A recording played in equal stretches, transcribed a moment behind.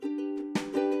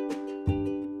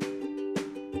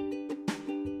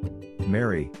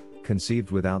Mary,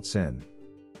 conceived without sin?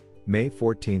 May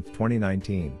 14,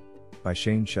 2019, by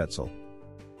Shane Schetzel.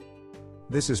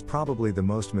 This is probably the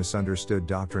most misunderstood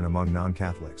doctrine among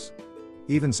non-Catholics.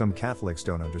 Even some Catholics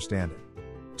don't understand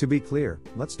it. To be clear,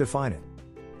 let's define it.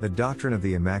 The doctrine of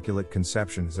the Immaculate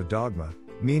Conception is a dogma,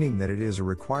 meaning that it is a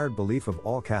required belief of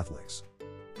all Catholics.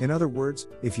 In other words,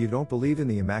 if you don't believe in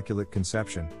the Immaculate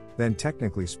Conception, then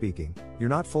technically speaking, you're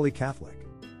not fully Catholic.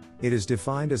 It is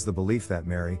defined as the belief that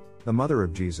Mary, the mother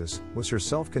of Jesus, was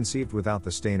herself conceived without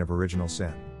the stain of original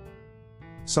sin.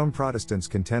 Some Protestants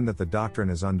contend that the doctrine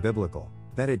is unbiblical,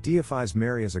 that it deifies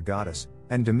Mary as a goddess,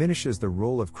 and diminishes the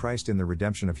role of Christ in the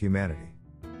redemption of humanity.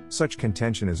 Such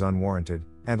contention is unwarranted,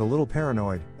 and a little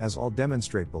paranoid, as I'll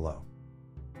demonstrate below.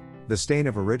 The stain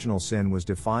of original sin was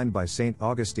defined by St.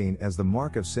 Augustine as the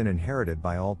mark of sin inherited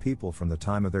by all people from the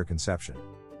time of their conception.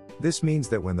 This means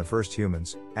that when the first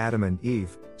humans, Adam and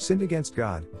Eve, sinned against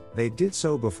God, they did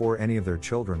so before any of their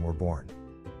children were born.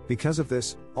 Because of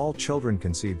this, all children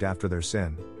conceived after their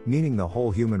sin, meaning the whole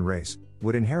human race,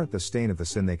 would inherit the stain of the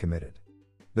sin they committed.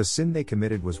 The sin they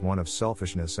committed was one of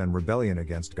selfishness and rebellion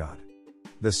against God.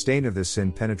 The stain of this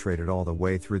sin penetrated all the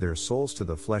way through their souls to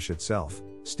the flesh itself,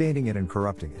 staining it and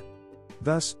corrupting it.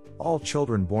 Thus, all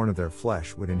children born of their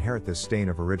flesh would inherit this stain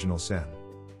of original sin.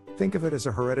 Think of it as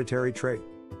a hereditary trait.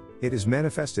 It is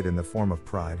manifested in the form of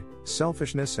pride,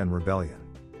 selfishness, and rebellion.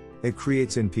 It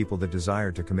creates in people the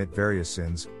desire to commit various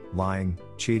sins, lying,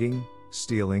 cheating,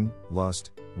 stealing,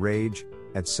 lust, rage,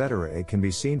 etc. It can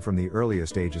be seen from the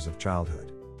earliest ages of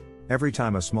childhood. Every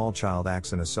time a small child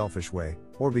acts in a selfish way,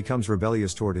 or becomes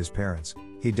rebellious toward his parents,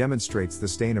 he demonstrates the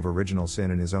stain of original sin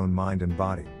in his own mind and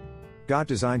body. God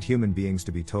designed human beings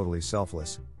to be totally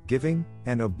selfless, giving,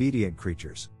 and obedient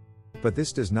creatures. But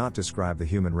this does not describe the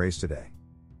human race today.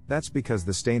 That's because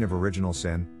the stain of original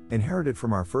sin, inherited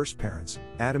from our first parents,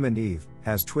 Adam and Eve,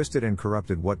 has twisted and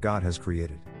corrupted what God has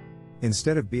created.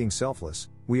 Instead of being selfless,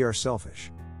 we are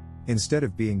selfish. Instead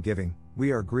of being giving,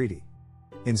 we are greedy.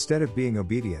 Instead of being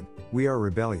obedient, we are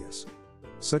rebellious.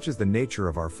 Such is the nature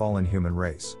of our fallen human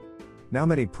race. Now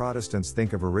many Protestants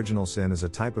think of original sin as a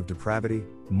type of depravity,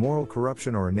 moral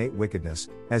corruption, or innate wickedness,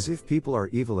 as if people are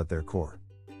evil at their core.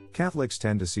 Catholics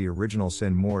tend to see original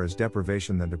sin more as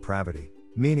deprivation than depravity,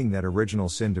 meaning that original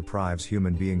sin deprives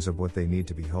human beings of what they need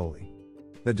to be holy.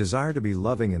 The desire to be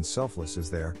loving and selfless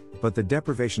is there, but the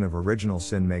deprivation of original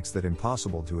sin makes that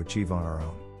impossible to achieve on our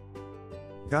own.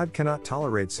 God cannot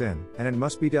tolerate sin, and it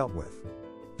must be dealt with.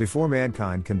 Before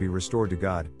mankind can be restored to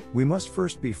God, we must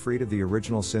first be freed of the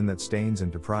original sin that stains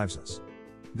and deprives us.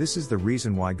 This is the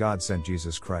reason why God sent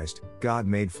Jesus Christ, God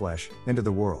made flesh, into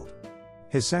the world.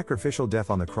 His sacrificial death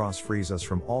on the cross frees us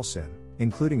from all sin,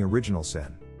 including original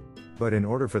sin. But in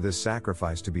order for this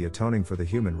sacrifice to be atoning for the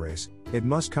human race, it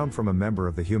must come from a member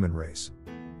of the human race.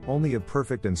 Only a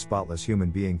perfect and spotless human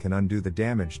being can undo the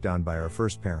damage done by our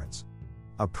first parents.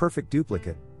 A perfect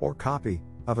duplicate, or copy,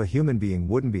 of a human being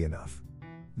wouldn't be enough.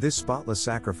 This spotless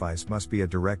sacrifice must be a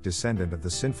direct descendant of the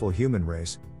sinful human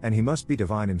race, and he must be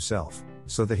divine himself,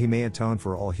 so that he may atone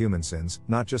for all human sins,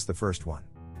 not just the first one.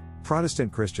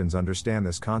 Protestant Christians understand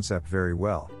this concept very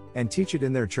well, and teach it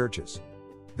in their churches.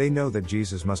 They know that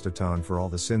Jesus must atone for all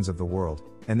the sins of the world,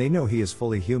 and they know he is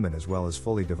fully human as well as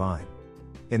fully divine.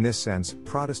 In this sense,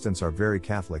 Protestants are very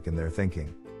Catholic in their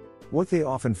thinking. What they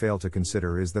often fail to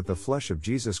consider is that the flesh of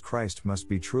Jesus Christ must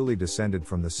be truly descended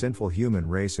from the sinful human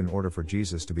race in order for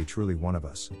Jesus to be truly one of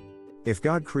us. If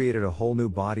God created a whole new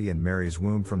body in Mary's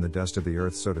womb from the dust of the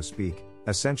earth, so to speak,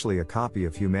 essentially a copy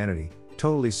of humanity,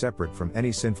 totally separate from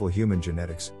any sinful human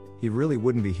genetics, he really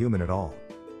wouldn't be human at all.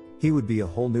 He would be a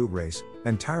whole new race,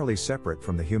 entirely separate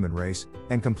from the human race,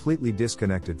 and completely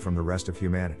disconnected from the rest of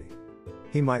humanity.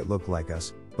 He might look like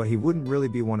us, but he wouldn't really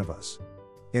be one of us.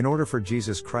 In order for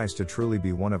Jesus Christ to truly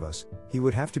be one of us, he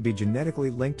would have to be genetically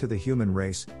linked to the human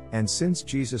race, and since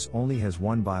Jesus only has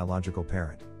one biological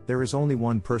parent, there is only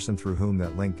one person through whom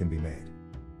that link can be made.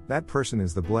 That person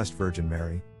is the Blessed Virgin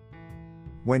Mary.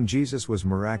 When Jesus was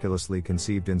miraculously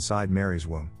conceived inside Mary's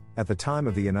womb, at the time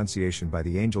of the Annunciation by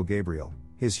the angel Gabriel,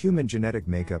 his human genetic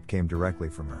makeup came directly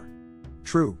from her.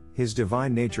 True, his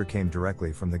divine nature came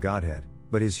directly from the Godhead,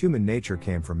 but his human nature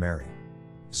came from Mary.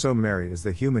 So Mary is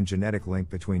the human genetic link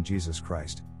between Jesus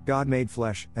Christ, God made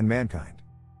flesh, and mankind.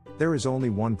 There is only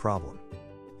one problem.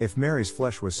 If Mary's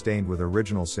flesh was stained with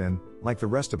original sin, like the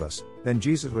rest of us, then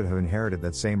Jesus would have inherited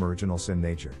that same original sin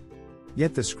nature.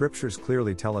 Yet the scriptures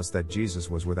clearly tell us that Jesus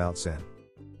was without sin.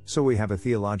 So we have a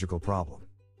theological problem.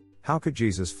 How could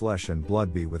Jesus' flesh and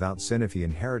blood be without sin if he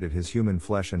inherited his human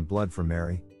flesh and blood from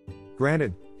Mary?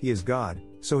 Granted, he is God,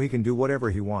 so he can do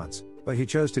whatever he wants, but he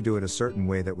chose to do it a certain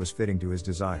way that was fitting to his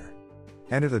desire.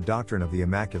 Enter the doctrine of the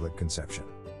Immaculate Conception.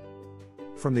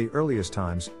 From the earliest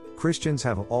times, Christians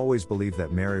have always believed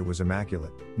that Mary was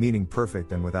immaculate, meaning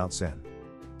perfect and without sin.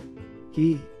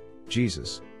 He,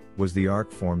 Jesus, was the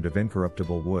ark formed of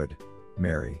incorruptible wood,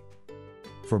 Mary.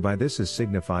 For by this is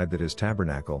signified that his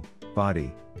tabernacle,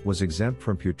 body, was exempt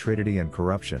from putridity and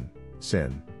corruption,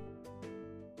 sin.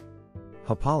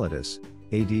 Hippolytus,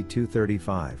 AD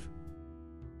 235.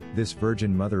 This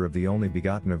Virgin Mother of the only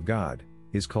begotten of God,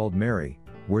 is called Mary,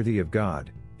 worthy of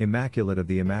God, immaculate of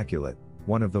the immaculate,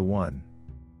 one of the one.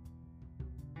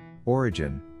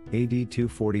 Origen, AD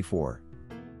 244.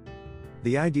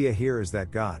 The idea here is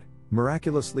that God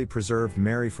miraculously preserved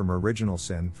Mary from original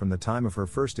sin from the time of her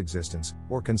first existence,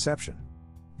 or conception.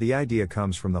 The idea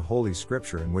comes from the Holy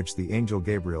Scripture, in which the angel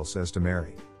Gabriel says to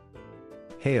Mary,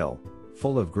 "Hail,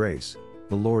 full of grace,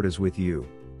 the Lord is with you."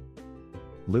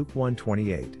 Luke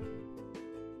 1:28.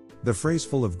 The phrase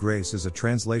 "full of grace" is a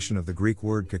translation of the Greek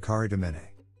word kakaridomene.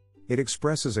 It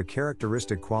expresses a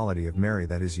characteristic quality of Mary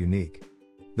that is unique.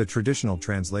 The traditional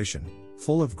translation,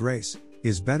 "full of grace,"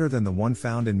 is better than the one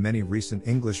found in many recent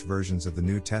English versions of the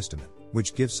New Testament,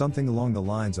 which gives something along the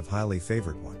lines of highly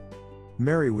favored one.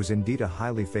 Mary was indeed a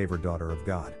highly favored daughter of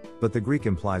God, but the Greek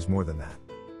implies more than that.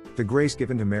 The grace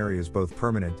given to Mary is both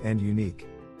permanent and unique.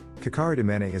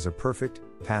 Kakaridomene is a perfect,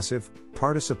 passive,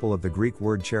 participle of the Greek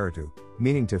word charitou,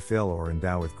 meaning to fill or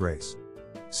endow with grace.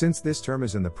 Since this term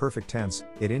is in the perfect tense,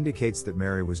 it indicates that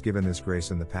Mary was given this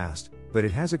grace in the past, but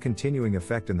it has a continuing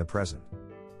effect in the present.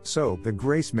 So, the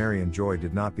grace Mary enjoyed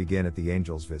did not begin at the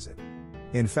angel's visit.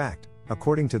 In fact,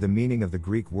 according to the meaning of the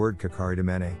Greek word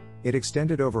kakaridomene, it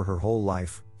extended over her whole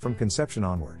life, from conception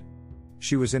onward.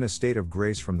 She was in a state of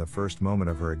grace from the first moment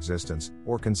of her existence,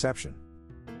 or conception.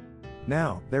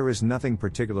 Now, there is nothing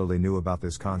particularly new about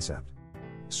this concept.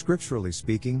 Scripturally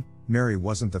speaking, Mary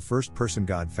wasn't the first person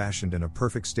God fashioned in a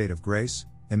perfect state of grace,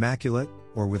 immaculate,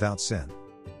 or without sin.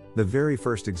 The very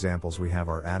first examples we have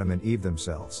are Adam and Eve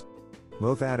themselves.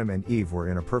 Both Adam and Eve were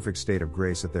in a perfect state of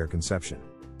grace at their conception.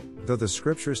 Though the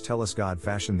scriptures tell us God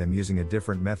fashioned them using a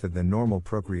different method than normal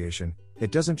procreation,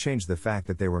 it doesn't change the fact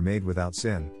that they were made without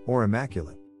sin, or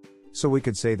immaculate. So we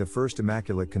could say the first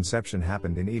immaculate conception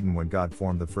happened in Eden when God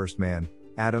formed the first man,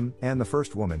 Adam, and the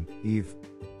first woman, Eve.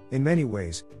 In many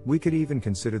ways, we could even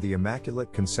consider the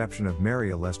Immaculate Conception of Mary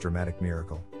a less dramatic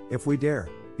miracle, if we dare,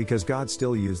 because God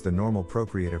still used the normal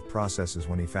procreative processes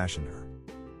when He fashioned her.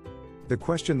 The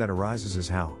question that arises is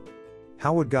how?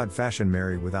 How would God fashion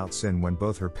Mary without sin when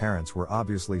both her parents were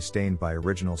obviously stained by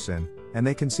original sin, and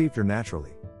they conceived her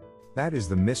naturally? That is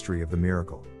the mystery of the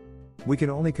miracle. We can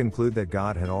only conclude that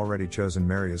God had already chosen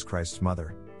Mary as Christ's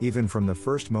mother, even from the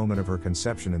first moment of her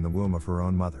conception in the womb of her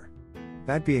own mother.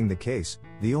 That being the case,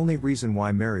 the only reason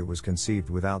why Mary was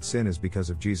conceived without sin is because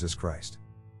of Jesus Christ.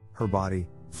 Her body,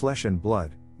 flesh and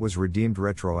blood, was redeemed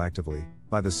retroactively,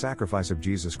 by the sacrifice of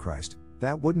Jesus Christ.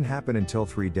 That wouldn't happen until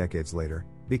 3 decades later,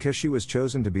 because she was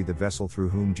chosen to be the vessel through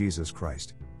whom Jesus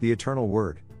Christ, the eternal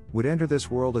Word, would enter this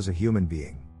world as a human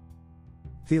being.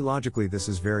 Theologically, this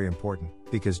is very important,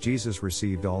 because Jesus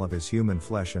received all of his human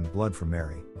flesh and blood from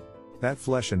Mary. That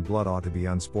flesh and blood ought to be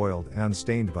unspoiled and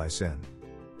unstained by sin.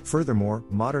 Furthermore,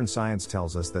 modern science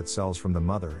tells us that cells from the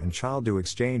mother and child do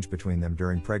exchange between them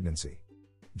during pregnancy.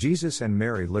 Jesus and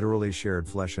Mary literally shared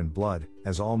flesh and blood,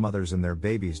 as all mothers and their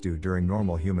babies do during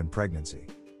normal human pregnancy.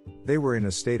 They were in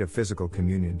a state of physical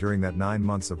communion during that 9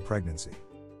 months of pregnancy.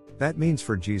 That means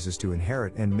for Jesus to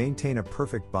inherit and maintain a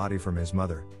perfect body from his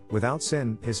mother, without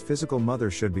sin, his physical mother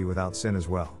should be without sin as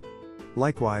well.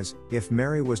 Likewise, if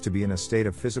Mary was to be in a state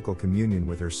of physical communion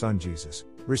with her son Jesus,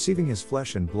 receiving his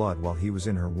flesh and blood while he was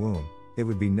in her womb, it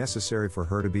would be necessary for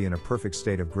her to be in a perfect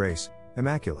state of grace,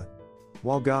 immaculate.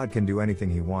 While God can do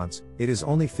anything he wants, it is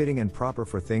only fitting and proper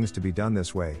for things to be done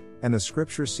this way, and the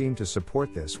scriptures seem to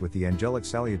support this with the angelic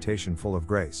salutation full of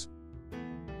grace.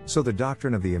 So the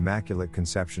doctrine of the Immaculate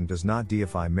Conception does not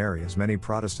deify Mary as many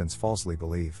Protestants falsely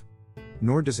believe.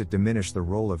 Nor does it diminish the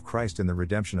role of Christ in the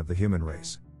redemption of the human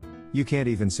race. You can't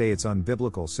even say it's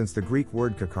unbiblical, since the Greek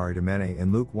word kakaridomene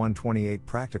in Luke 1:28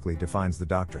 practically defines the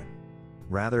doctrine.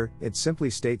 Rather, it simply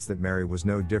states that Mary was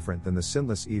no different than the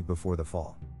sinless Eve before the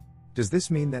fall. Does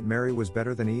this mean that Mary was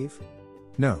better than Eve?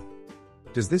 No.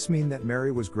 Does this mean that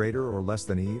Mary was greater or less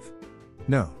than Eve?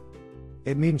 No.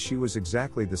 It means she was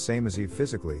exactly the same as Eve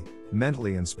physically,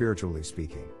 mentally and spiritually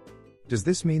speaking. Does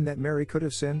this mean that Mary could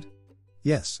have sinned?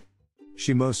 Yes.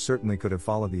 She most certainly could have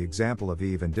followed the example of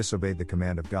Eve and disobeyed the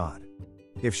command of God.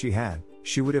 If she had,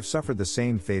 she would have suffered the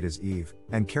same fate as Eve,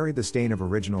 and carried the stain of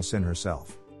original sin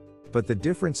herself. But the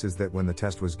difference is that when the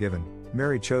test was given,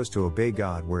 Mary chose to obey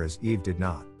God, whereas Eve did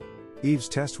not. Eve's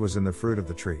test was in the fruit of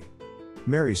the tree.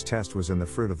 Mary's test was in the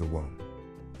fruit of the womb.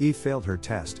 Eve failed her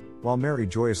test, while Mary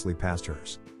joyously passed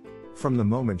hers. From the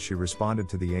moment she responded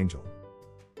to the angel,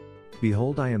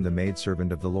 "Behold, I am the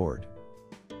maidservant of the Lord.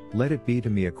 Let it be to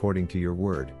me according to your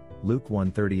word." Luke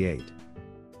 1:38.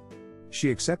 she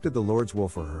accepted the Lord's will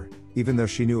for her, even though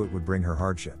she knew it would bring her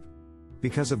hardship.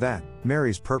 Because of that,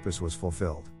 Mary's purpose was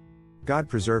fulfilled. God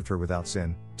preserved her without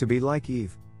sin, to be like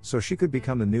Eve, so she could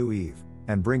become the new Eve,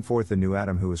 and bring forth the new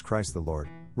Adam who is Christ the Lord.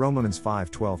 Romans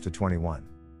 5:12-21.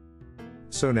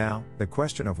 So now, the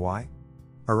question of why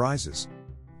arises.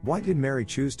 Why did Mary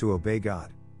choose to obey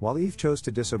God, while Eve chose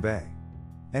to disobey?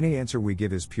 Any answer we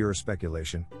give is pure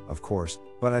speculation, of course,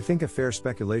 but I think a fair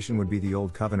speculation would be the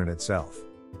Old Covenant itself.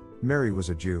 Mary was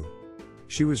a Jew.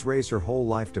 She was raised her whole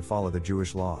life to follow the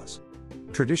Jewish laws.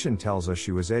 Tradition tells us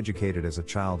she was educated as a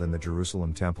child in the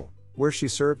Jerusalem temple, where she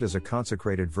served as a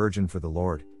consecrated virgin for the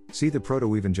Lord. See the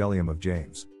Proto-Evangelium of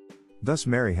James. Thus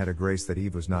Mary had a grace that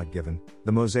Eve was not given,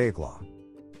 the Mosaic Law.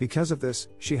 Because of this,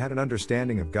 she had an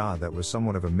understanding of God that was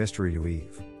somewhat of a mystery to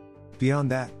Eve.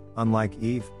 Beyond that, unlike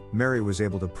Eve, Mary was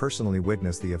able to personally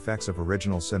witness the effects of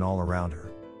original sin all around her.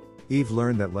 Eve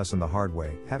learned that lesson the hard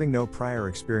way, having no prior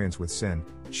experience with sin.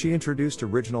 She introduced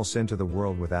original sin to the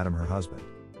world with Adam, her husband.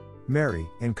 Mary,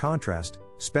 in contrast,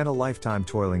 spent a lifetime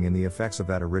toiling in the effects of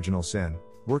that original sin,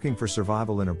 working for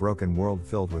survival in a broken world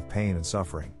filled with pain and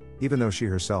suffering, even though she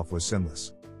herself was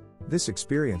sinless. This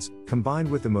experience, combined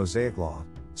with the Mosaic Law,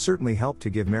 certainly helped to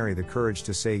give Mary the courage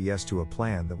to say yes to a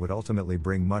plan that would ultimately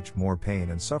bring much more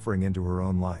pain and suffering into her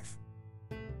own life.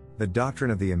 The doctrine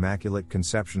of the Immaculate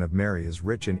Conception of Mary is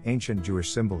rich in ancient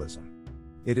Jewish symbolism.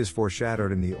 It is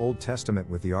foreshadowed in the Old Testament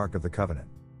with the Ark of the Covenant.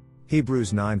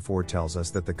 Hebrews 9:4 tells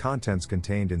us that the contents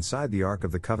contained inside the Ark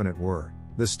of the Covenant were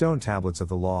the stone tablets of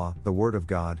the law, the Word of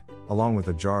God, along with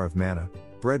a jar of manna,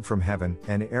 bread from heaven,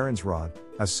 and Aaron's rod,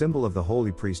 a symbol of the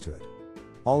holy priesthood.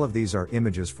 All of these are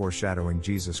images foreshadowing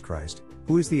Jesus Christ,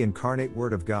 who is the incarnate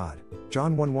Word of God,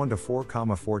 John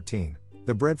 1:1-4,14,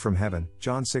 the bread from heaven,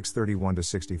 John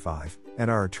 6:31-65,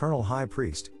 and our eternal high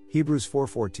priest, Hebrews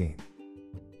 4:14.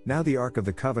 Now the Ark of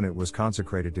the Covenant was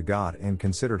consecrated to God and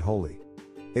considered holy.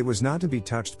 It was not to be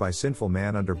touched by sinful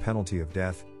man under penalty of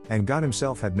death, and God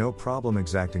himself had no problem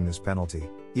exacting this penalty,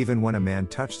 even when a man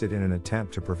touched it in an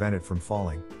attempt to prevent it from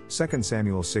falling, 2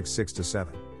 Samuel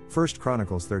 6:6-7, 1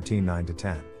 Chronicles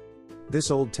 13:9-10. This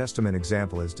Old Testament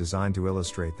example is designed to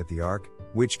illustrate that the Ark,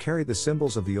 which carried the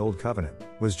symbols of the Old Covenant,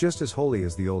 was just as holy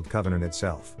as the Old Covenant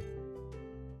itself.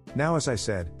 Now, as I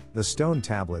said, the stone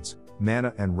tablets,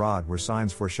 manna and rod were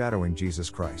signs foreshadowing Jesus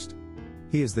Christ.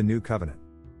 He is the new covenant.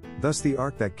 Thus the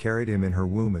Ark that carried him in her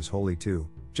womb is holy too,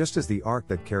 just as the Ark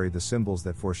that carried the symbols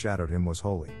that foreshadowed him was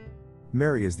holy.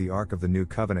 Mary is the Ark of the new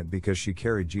covenant because she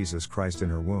carried Jesus Christ in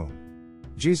her womb.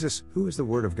 Jesus, who is the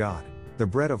Word of God, the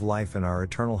bread of life and our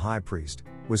eternal high priest,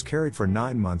 was carried for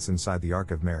 9 months inside the Ark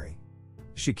of Mary.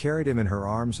 She carried him in her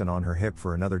arms and on her hip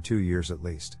for another 2 years at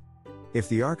least. If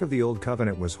the Ark of the Old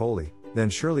Covenant was holy, then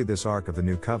surely this Ark of the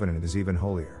New Covenant is even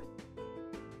holier.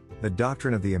 The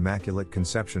doctrine of the Immaculate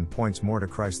Conception points more to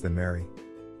Christ than Mary.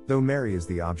 Though Mary is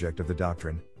the object of the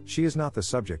doctrine, she is not the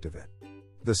subject of it.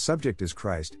 The subject is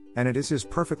Christ, and it is his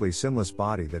perfectly sinless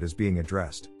body that is being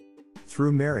addressed.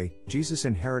 Through Mary, Jesus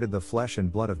inherited the flesh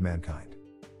and blood of mankind.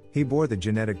 He bore the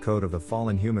genetic code of the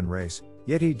fallen human race,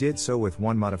 yet he did so with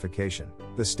one modification: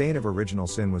 the stain of original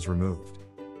sin was removed.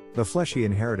 The flesh he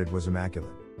inherited was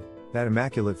immaculate. That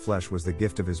immaculate flesh was the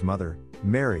gift of his mother,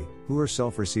 Mary, who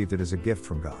herself received it as a gift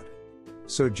from God.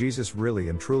 So Jesus really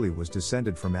and truly was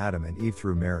descended from Adam and Eve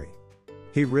through Mary.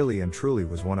 He really and truly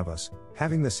was one of us,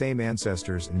 having the same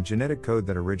ancestors and genetic code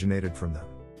that originated from them.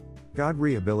 God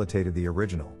rehabilitated the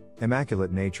original,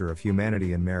 immaculate nature of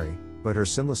humanity in Mary, but her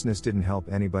sinlessness didn't help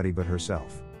anybody but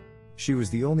herself. She was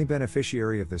the only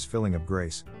beneficiary of this filling of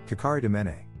grace, Kakari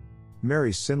Demene.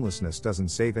 Mary's sinlessness doesn't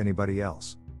save anybody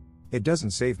else. It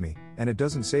doesn't save me, and it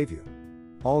doesn't save you.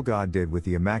 All God did with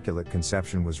the Immaculate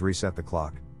Conception was reset the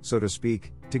clock, so to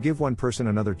speak, to give one person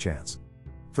another chance.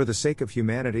 For the sake of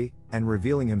humanity, and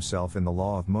revealing himself in the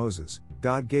law of Moses,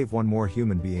 God gave one more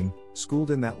human being,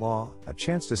 schooled in that law, a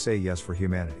chance to say yes for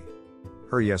humanity.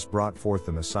 Her yes brought forth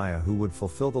the Messiah who would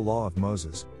fulfill the law of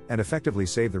Moses, and effectively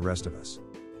save the rest of us.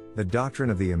 The doctrine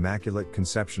of the Immaculate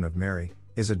Conception of Mary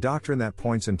is a doctrine that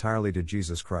points entirely to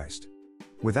Jesus Christ.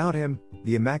 Without him,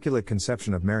 the Immaculate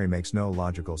Conception of Mary makes no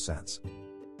logical sense.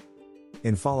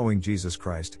 In following Jesus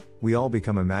Christ, we all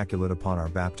become immaculate upon our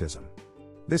baptism.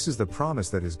 This is the promise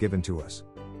that is given to us.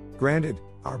 Granted,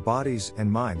 our bodies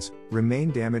and minds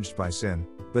remain damaged by sin,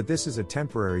 but this is a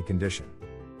temporary condition.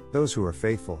 Those who are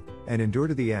faithful, and endure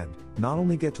to the end, not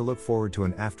only get to look forward to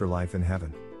an afterlife in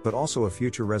heaven, but also a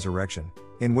future resurrection,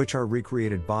 in which our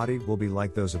recreated body will be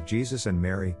like those of Jesus and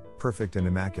Mary, perfect and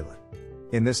immaculate.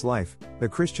 In this life, the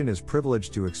Christian is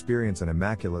privileged to experience an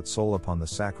immaculate soul upon the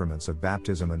sacraments of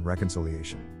baptism and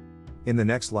reconciliation. In the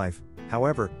next life,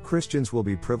 however, Christians will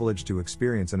be privileged to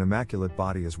experience an immaculate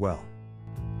body as well.